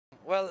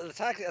Well, I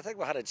think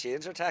we had to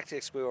change our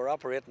tactics. We were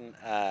operating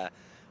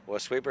with a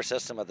sweeper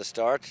system at the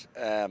start.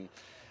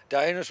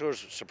 Downers were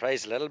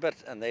surprised a little bit,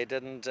 and they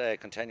didn't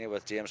continue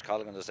with James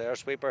Colligan as their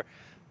sweeper.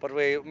 But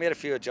we made a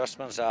few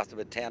adjustments after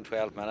about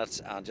 10-12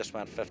 minutes and just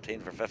went 15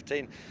 for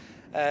 15.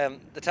 The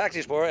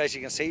tactics were, as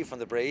you can see from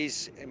the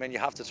breeze, I mean, you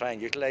have to try and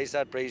utilise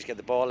that breeze, get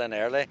the ball in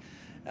early.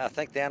 I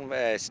think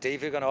then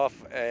Stevie going off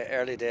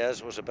early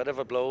days was a bit of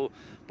a blow,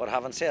 but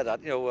having said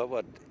that, you know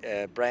what,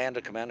 Brian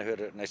to come in, who had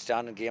an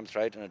outstanding game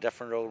throughout in a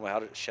different role. We had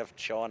to shift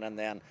Sean in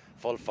then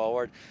full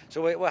forward,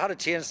 so we had to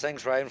change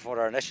things around from what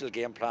our initial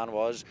game plan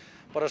was.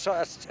 But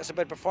it's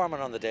about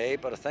performing on the day.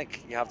 But I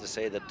think you have to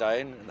say that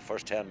Down in the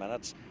first 10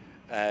 minutes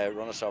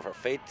run us off our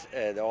feet,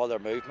 all their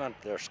movement,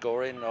 their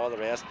scoring, and all the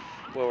rest.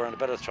 We were in a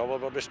bit of trouble,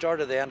 but we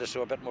started then to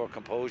show a bit more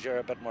composure,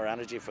 a bit more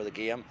energy for the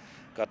game.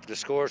 Got the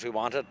scores we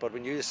wanted, but we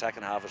knew the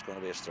second half was going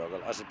to be a struggle,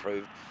 as it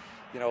proved.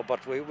 You know,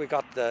 but we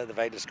got the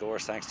vital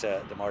scores thanks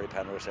to the Marty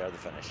Penrose there at the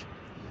finish.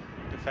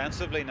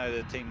 Defensively, now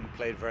the team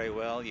played very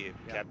well. You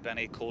kept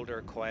Benny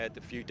Coulter quiet,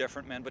 a few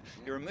different men, but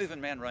you were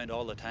moving men around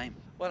all the time.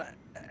 Well,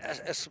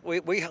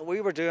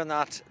 we were doing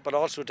that, but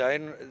also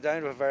down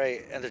were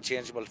very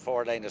interchangeable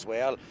forward line as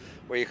well,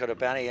 where you could have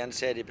Benny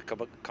inside, he'd be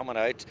coming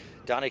out.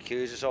 Danny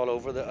Hughes is all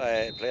over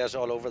the players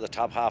all over the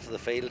top half of the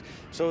field.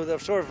 So they're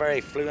sort of very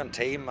fluent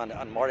team,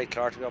 and Marty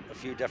Clark took up a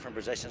few different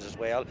positions as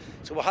well.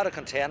 So we had to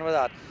contend with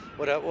that.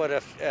 With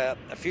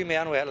a few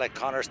men, we had like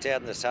Connor stayed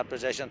in the set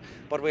position,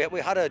 but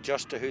we had to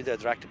adjust to who the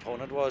direct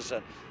opponent was.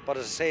 But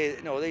as I say,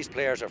 you know, these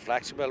players are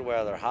flexible,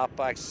 whether they're half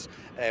backs,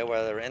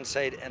 whether they're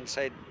inside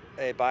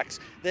backs,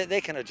 they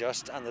can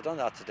adjust, and they've done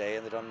that today,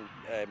 and they've done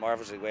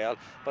marvellously well.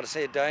 But I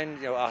say Down,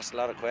 you know, asked a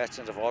lot of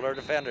questions of all our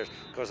defenders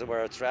because they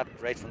were a threat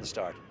right from the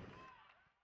start.